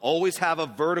horizontal. Always have a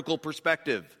vertical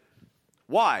perspective.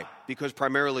 Why? Because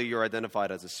primarily you're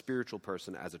identified as a spiritual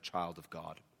person, as a child of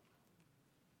God.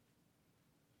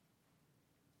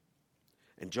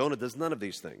 And Jonah does none of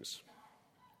these things.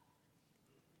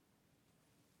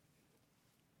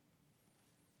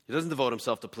 He doesn't devote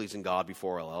himself to pleasing God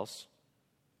before all else.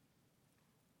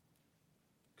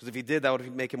 Because if he did, that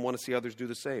would make him want to see others do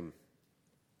the same.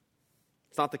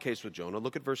 It's not the case with Jonah.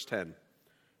 Look at verse 10.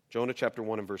 Jonah chapter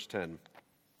 1 and verse 10.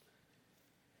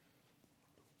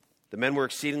 The men were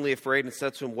exceedingly afraid and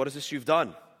said to him, what is this you've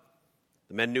done?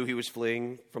 The men knew he was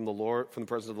fleeing from the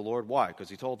presence of the Lord. Why?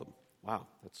 Because he told them. Wow,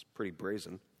 that's pretty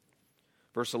brazen.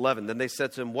 Verse 11, then they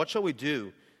said to him, what shall we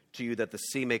do to you that the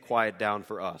sea may quiet down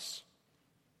for us?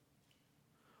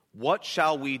 What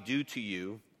shall we do to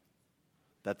you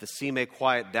that the sea may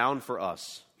quiet down for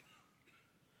us?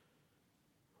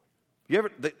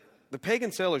 The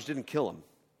pagan sailors didn't kill him.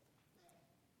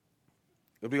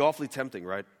 It would be awfully tempting,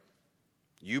 right?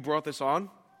 You brought this on?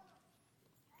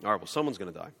 All right, well, someone's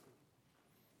going to die.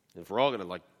 And if we're all going to,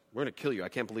 we're going to kill you. I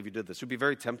can't believe you did this. It would be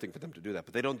very tempting for them to do that,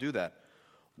 but they don't do that.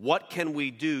 What can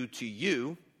we do to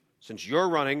you, since you're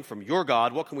running from your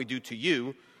God, what can we do to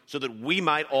you so that we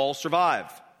might all survive?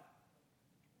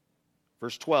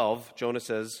 Verse 12, Jonah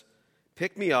says,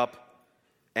 pick me up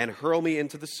and hurl me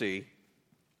into the sea.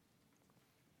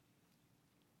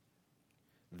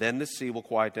 Then the sea will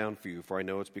quiet down for you, for I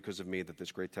know it's because of me that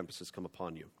this great tempest has come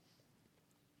upon you.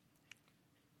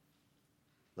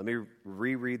 Let me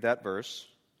reread that verse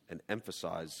and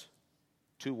emphasize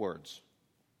two words.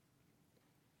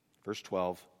 Verse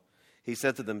 12, he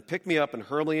said to them, pick me up and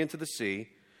hurl me into the sea,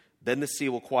 then the sea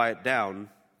will quiet down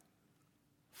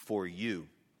for you.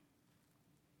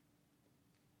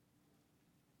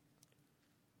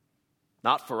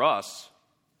 Not for us,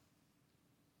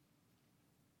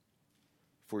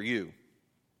 for you.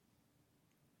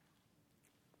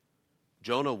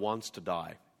 Jonah wants to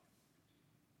die.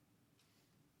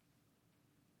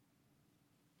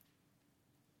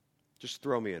 Just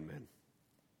throw me in, man.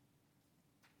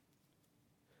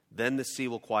 then the sea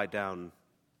will quiet down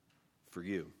for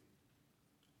you.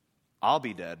 I'll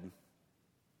be dead,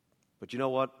 but you know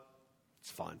what?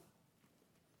 It's fine.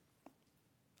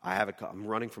 I'm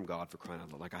running from God, for crying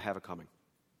out loud. Like, I have it coming.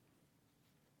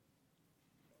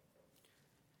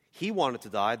 He wanted to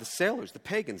die. The sailors, the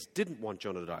pagans, didn't want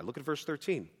Jonah to die. Look at verse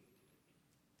 13.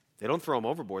 They don't throw him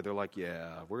overboard. They're like,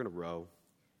 yeah, we're going to row.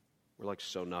 We're like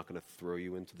so not going to throw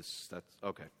you into this. That's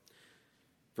okay.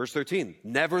 Verse 13.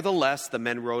 Nevertheless, the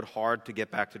men rowed hard to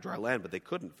get back to dry land, but they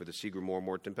couldn't, for the sea grew more and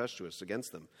more tempestuous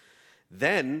against them.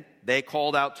 Then they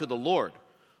called out to the Lord.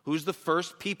 Who's the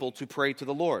first people to pray to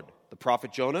the Lord? The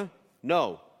prophet Jonah?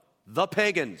 No, the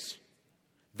pagans.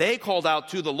 They called out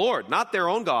to the Lord, not their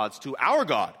own gods, to our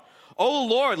God. O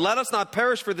Lord, let us not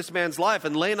perish for this man's life,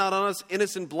 and lay not on us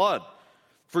innocent blood.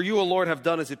 For you, O Lord, have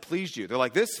done as it pleased you. They're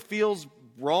like, this feels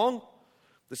wrong.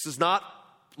 This is not,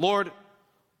 Lord,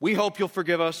 we hope you'll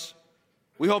forgive us.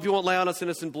 We hope you won't lay on us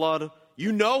innocent blood.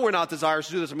 You know we're not desirous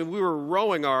to do this. I mean, we were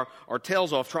rowing our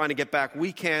tails off trying to get back.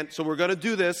 We can't, so we're going to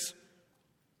do this.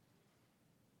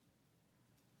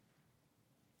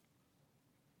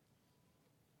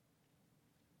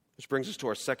 Which brings us to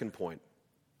our second point.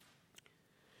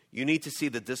 You need to see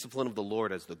the discipline of the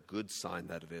Lord as the good sign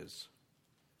that it is.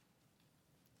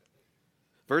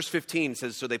 Verse 15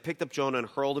 says, so they picked up Jonah and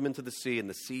hurled him into the sea, and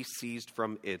the sea ceased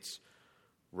from its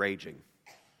raging.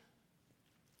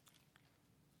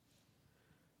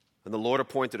 And the Lord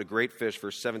appointed a great fish,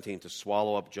 verse 17, to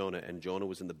swallow up Jonah, and Jonah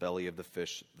was in the belly of the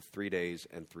fish 3 days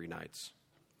and 3 nights.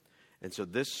 And so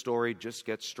this story just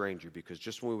gets stranger, because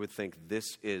just when we would think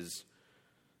this is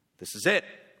it,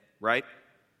 right?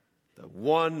 The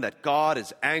one that God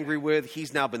is angry with,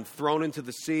 he's now been thrown into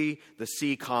the sea. The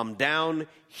sea calmed down.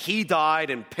 He died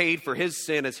and paid for his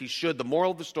sin as he should. The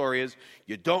moral of the story is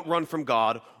you don't run from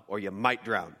God or you might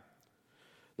drown.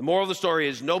 The moral of the story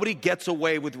is nobody gets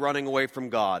away with running away from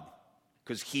God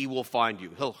because he will find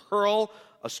you. He'll hurl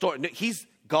a storm. He's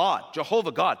God,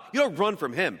 Jehovah God. You don't run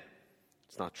from him.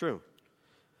 It's not true.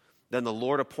 Then the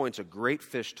Lord appoints a great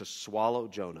fish to swallow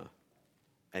Jonah,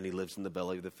 and he lives in the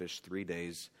belly of the fish 3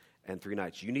 days and 3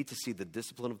 nights. You need to see the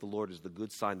discipline of the Lord as the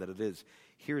good sign that it is.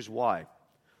 Here's why.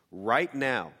 Right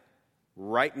now,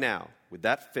 with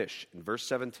that fish in verse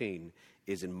 17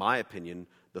 is, in my opinion,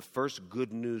 the first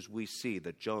good news we see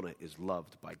that Jonah is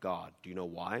loved by God. Do you know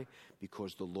why?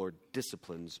 Because the Lord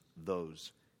disciplines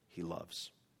those he loves.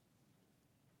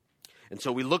 And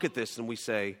so we look at this and we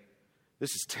say,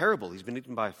 this is terrible. He's been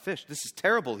eaten by a fish. This is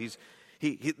terrible.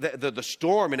 The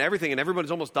storm and everything, and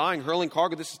everybody's almost dying, hurling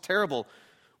cargo. This is terrible.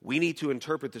 We need to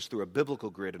interpret this through a biblical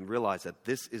grid and realize that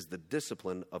this is the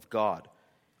discipline of God.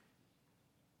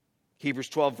 Hebrews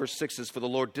 12, verse 6 says, for the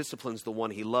Lord disciplines the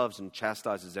one he loves and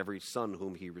chastises every son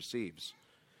whom he receives.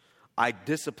 I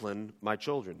discipline my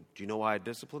children. Do you know why I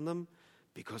discipline them?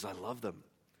 Because I love them.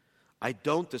 I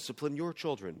don't discipline your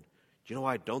children. Do you know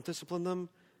why I don't discipline them?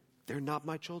 They're not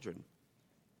my children.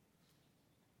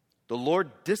 The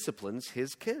Lord disciplines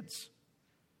his kids.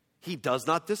 He does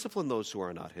not discipline those who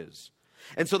are not his.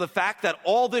 And so the fact that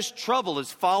all this trouble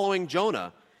is following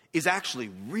Jonah is actually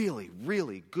really,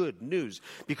 really good news,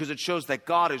 because it shows that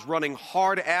God is running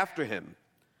hard after him.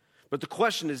 But the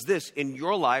question is this: in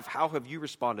your life, how have you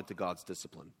responded to God's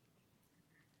discipline?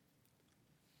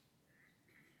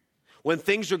 When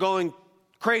things are going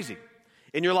crazy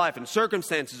in your life and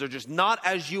circumstances are just not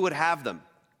as you would have them,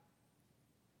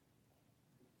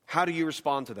 how do you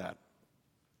respond to that?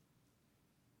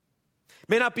 It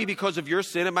may not be because of your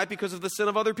sin. It might be because of the sin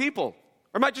of other people.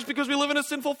 Or it might just because we live in a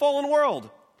sinful, fallen world.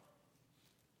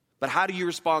 But how do you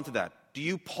respond to that? Do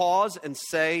you pause and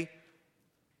say,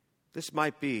 this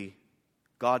might be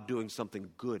God doing something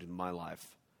good in my life?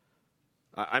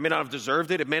 I may not have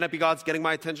deserved it. It may not be God's getting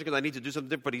my attention because I need to do something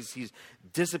different, but he's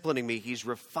disciplining me. He's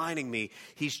refining me.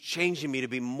 He's changing me to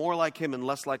be more like him and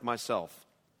less like myself.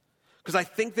 Because I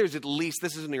think there's at least,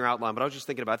 this isn't in your outline, but I was just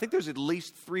thinking about it. I think there's at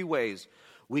least 3 ways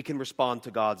we can respond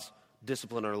to God's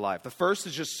discipline in our life. The first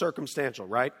is just circumstantial,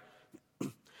 right?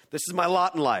 This is my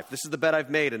lot in life. This is the bed I've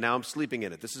made, and now I'm sleeping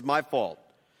in it. This is my fault.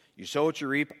 You sow what you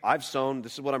reap. I've sown.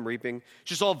 This is what I'm reaping. It's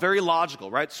just all very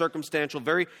logical, right? Circumstantial.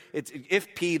 It's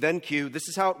if P, then Q. This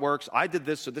is how it works. I did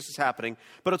this, so this is happening.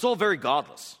 But it's all very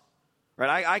godless,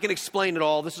 right? I can explain it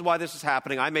all. This is why this is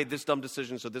happening. I made this dumb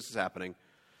decision, so this is happening.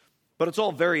 But it's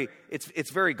all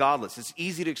it's very godless. It's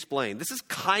easy to explain. This is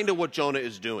kind of what Jonah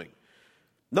is doing.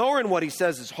 Nowhere in what he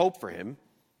says is hope for him.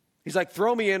 He's like,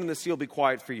 throw me in and the sea will be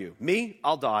quiet for you. Me,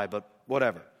 I'll die, but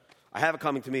whatever. I have it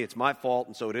coming to me. It's my fault,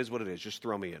 and so it is what it is. Just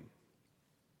throw me in.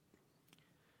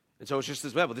 And so it's just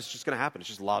this, well, this is just going to happen. It's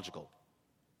just logical.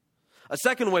 A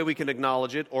second way we can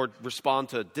acknowledge it or respond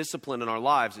to discipline in our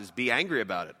lives is be angry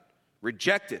about it.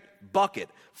 Reject it, buck it,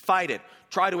 fight it,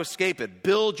 try to escape it.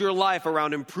 Build your life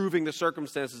around improving the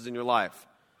circumstances in your life.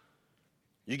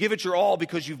 You give it your all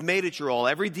because you've made it your all.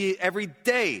 Every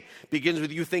day begins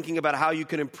with you thinking about how you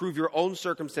can improve your own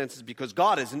circumstances because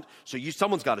God isn't, so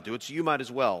someone's got to do it, so you might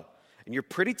as well. And you're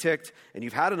pretty ticked, and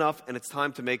you've had enough, and it's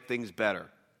time to make things better.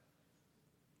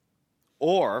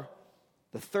 Or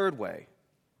the third way,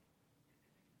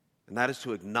 and that is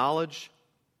to acknowledge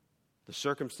the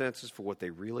circumstances for what they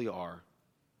really are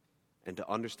and to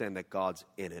understand that God's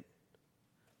in it,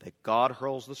 that God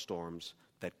hurls the storms,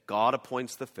 that God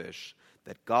appoints the fish,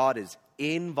 that God is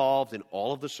involved in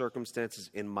all of the circumstances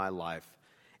in my life,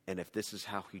 and if this is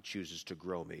how he chooses to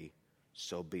grow me,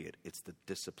 so be it. It's the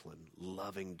discipline,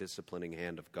 loving, disciplining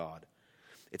hand of God.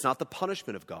 It's not the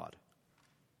punishment of God.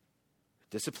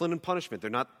 Discipline and punishment, they're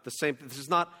not the same. This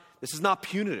is not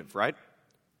punitive, right?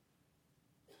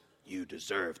 You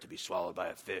deserve to be swallowed by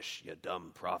a fish, you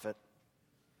dumb prophet.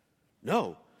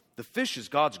 No, the fish is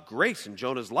God's grace in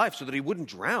Jonah's life so that he wouldn't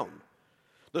drown.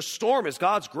 The storm is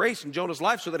God's grace in Jonah's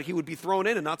life so that he would be thrown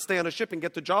in and not stay on a ship and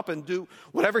get to Joppa and do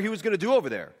whatever he was going to do over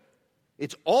there.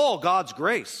 It's all God's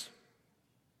grace.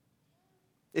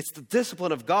 It's the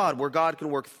discipline of God where God can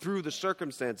work through the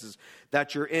circumstances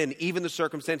that you're in, even the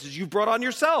circumstances you've brought on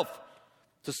yourself,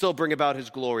 to still bring about his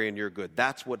glory and your good.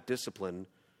 That's what discipline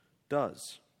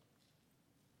does.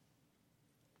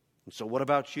 And so what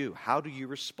about you? How do you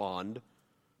respond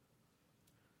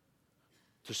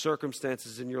to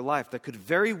circumstances in your life that could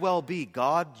very well be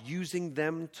God using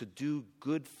them to do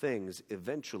good things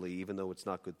eventually, even though it's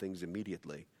not good things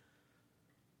immediately?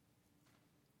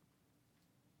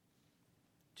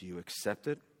 Do you accept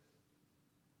it?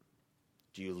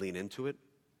 Do you lean into it?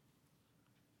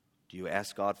 Do you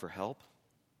ask God for help?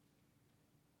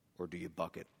 Or do you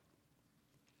buck it?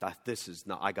 This is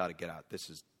not, I got to get out.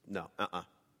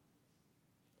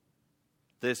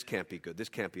 This can't be good. This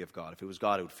can't be of God. If it was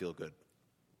God, it would feel good.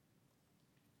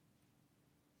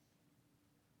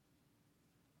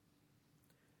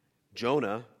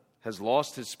 Jonah has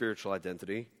lost his spiritual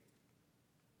identity.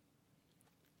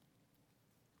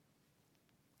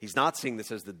 He's not seeing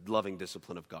this as the loving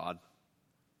discipline of God.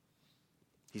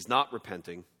 He's not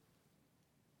repenting.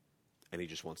 And he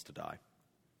just wants to die.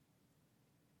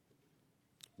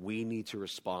 We need to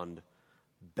respond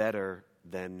better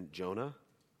than Jonah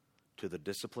to the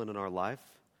discipline in our life,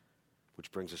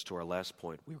 which brings us to our last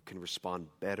point. We can respond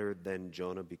better than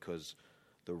Jonah because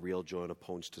the real Jonah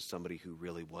points to somebody who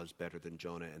really was better than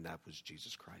Jonah, and that was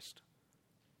Jesus Christ.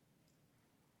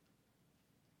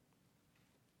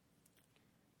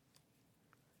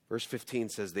 Verse 15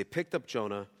 says, they picked up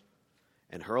Jonah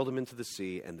and hurled him into the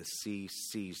sea, and the sea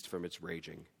ceased from its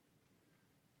raging.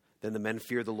 Then the men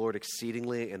feared the Lord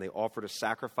exceedingly, and they offered a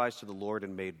sacrifice to the Lord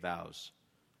and made vows.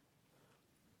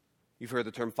 You've heard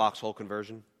the term foxhole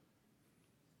conversion,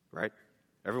 right?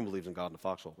 Everyone believes in God in the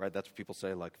foxhole, right? That's what people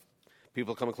say, like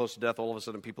people coming close to death, all of a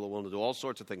sudden people are willing to do all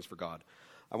sorts of things for God.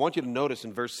 I want you to notice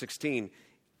in verse 16,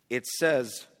 it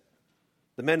says,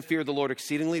 the men feared the Lord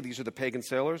exceedingly, these are the pagan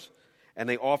sailors, and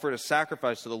they offered a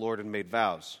sacrifice to the Lord and made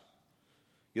vows.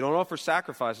 You don't offer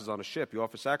sacrifices on a ship. You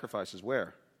offer sacrifices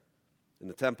where? In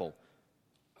the temple.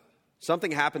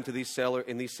 Something happened to these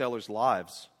sailors'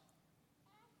 lives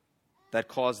that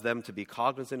caused them to be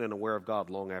cognizant and aware of God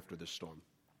long after this storm.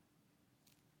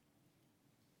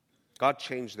 God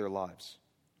changed their lives.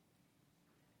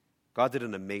 God did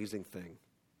an amazing thing.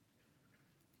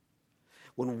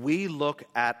 When we look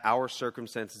at our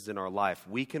circumstances in our life,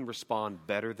 we can respond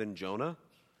better than Jonah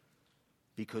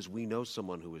because we know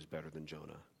someone who is better than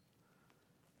Jonah.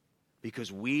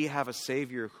 Because we have a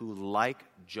Savior who, like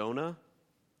Jonah,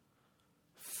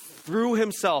 threw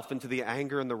himself into the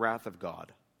anger and the wrath of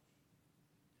God.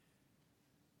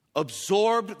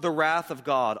 Absorbed the wrath of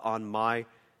God on my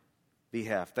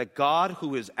behalf. That God,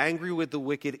 who is angry with the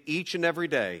wicked each and every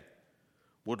day,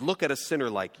 would look at a sinner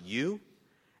like you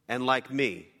and like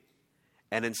me,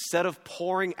 and instead of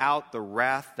pouring out the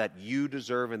wrath that you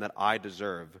deserve and that I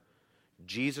deserve,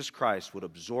 Jesus Christ would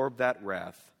absorb that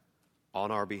wrath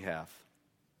on our behalf.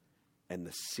 And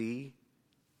the sea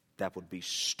that would be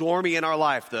stormy in our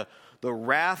life, the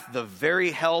wrath, the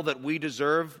very hell that we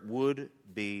deserve, would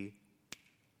be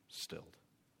stilled.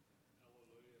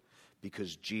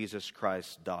 Because Jesus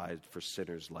Christ died for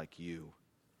sinners like you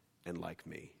and like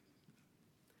me.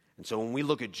 And so when we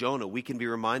look at Jonah, we can be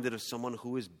reminded of someone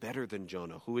who is better than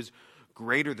Jonah, who is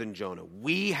greater than Jonah.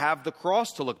 We have the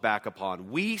cross to look back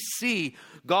upon. We see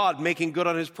God making good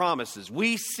on his promises.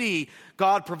 We see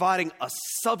God providing a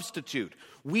substitute.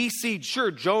 We see, sure,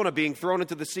 Jonah being thrown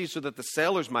into the sea so that the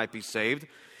sailors might be saved.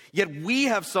 Yet we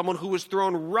have someone who was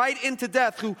thrown right into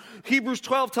death, who Hebrews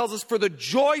 12 tells us, for the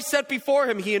joy set before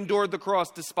him, he endured the cross,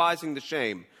 despising the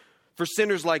shame, for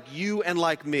sinners like you and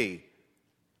like me.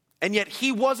 And yet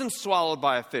he wasn't swallowed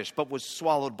by a fish, but was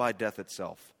swallowed by death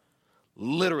itself.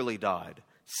 Literally died,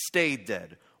 stayed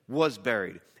dead, was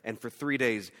buried, and for 3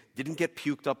 days didn't get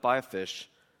puked up by a fish,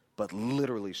 but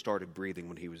literally started breathing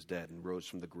when he was dead and rose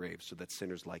from the grave so that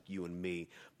sinners like you and me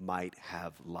might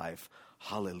have life.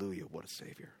 Hallelujah, what a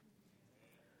Savior.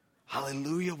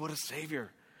 Hallelujah, what a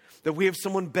Savior. That we have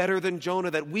someone better than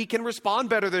Jonah, that we can respond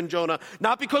better than Jonah,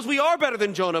 not because we are better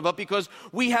than Jonah, but because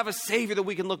we have a Savior that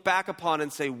we can look back upon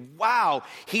and say, wow,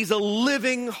 he's a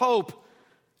living hope.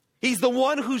 He's the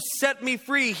one who set me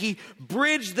free. He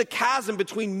bridged the chasm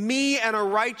between me and a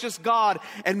righteous God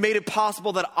and made it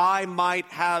possible that I might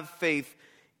have faith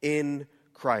in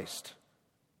Christ.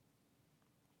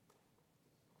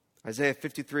 Isaiah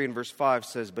 53 and verse 5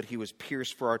 says, but he was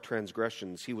pierced for our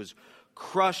transgressions. He was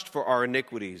crushed for our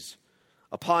iniquities.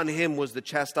 Upon him was the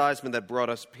chastisement that brought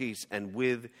us peace, and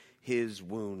with his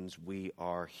wounds we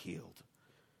are healed.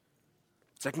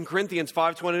 2 Corinthians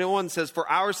 5:21 says, for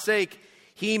our sake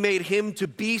he made him to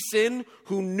be sin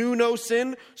who knew no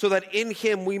sin, so that in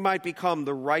him we might become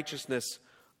the righteousness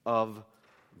of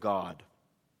God.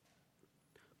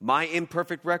 My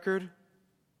imperfect record,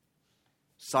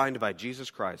 signed by Jesus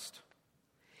Christ.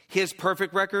 His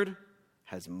perfect record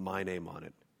has my name on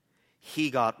it.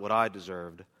 He got what I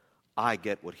deserved. I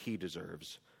get what he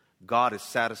deserves. God is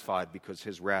satisfied because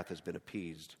his wrath has been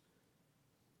appeased.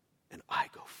 And I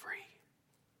go free.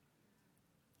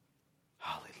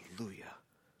 Hallelujah.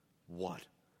 What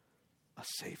a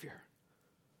Savior.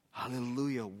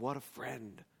 Hallelujah. What a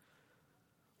friend.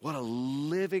 What a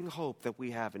living hope that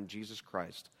we have in Jesus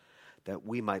Christ, that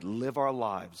we might live our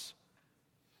lives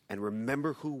and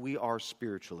remember who we are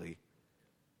spiritually,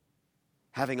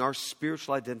 having our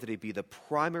spiritual identity be the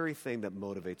primary thing that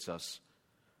motivates us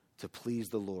to please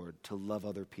the Lord, to love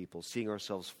other people, seeing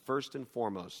ourselves first and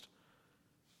foremost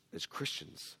as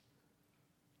Christians,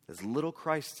 as little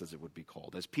Christs, as it would be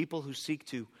called, as people who seek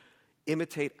to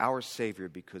imitate our Savior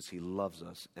because he loves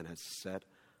us and has set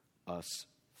us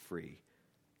free.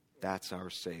 That's our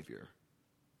Savior,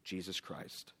 Jesus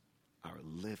Christ, our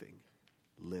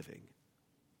living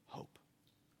hope.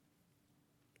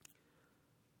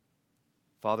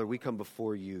 Father, we come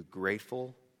before you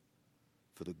grateful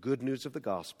for the good news of the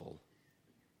gospel,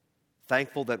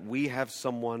 thankful that we have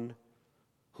someone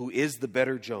who is the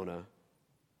better Jonah,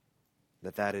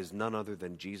 that is none other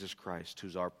than Jesus Christ,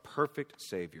 who's our perfect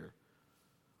Savior,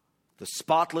 the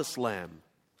spotless Lamb,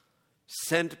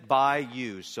 sent by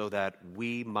you so that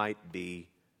we might be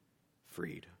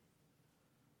freed.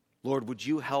 Lord, would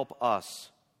you help us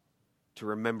to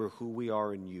remember who we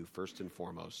are in you first and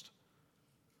foremost?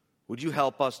 Would you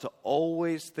help us to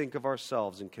always think of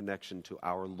ourselves in connection to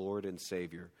our Lord and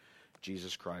Savior,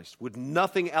 Jesus Christ? Would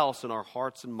nothing else in our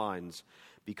hearts and minds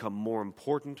become more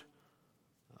important,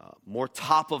 more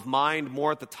top of mind,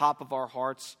 more at the top of our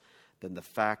hearts than the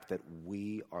fact that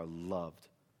we are loved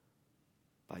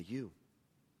by you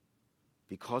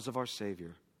because of our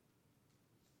Savior?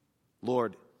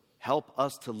 Lord, help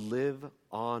us to live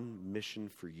on mission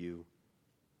for you,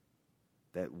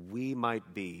 that we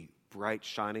might be bright,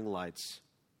 shining lights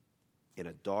in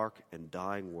a dark and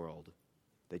dying world,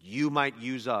 that you might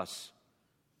use us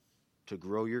to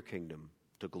grow your kingdom,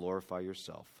 to glorify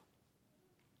yourself.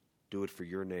 Do it for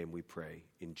your name, we pray.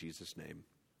 In Jesus' name,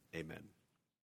 amen.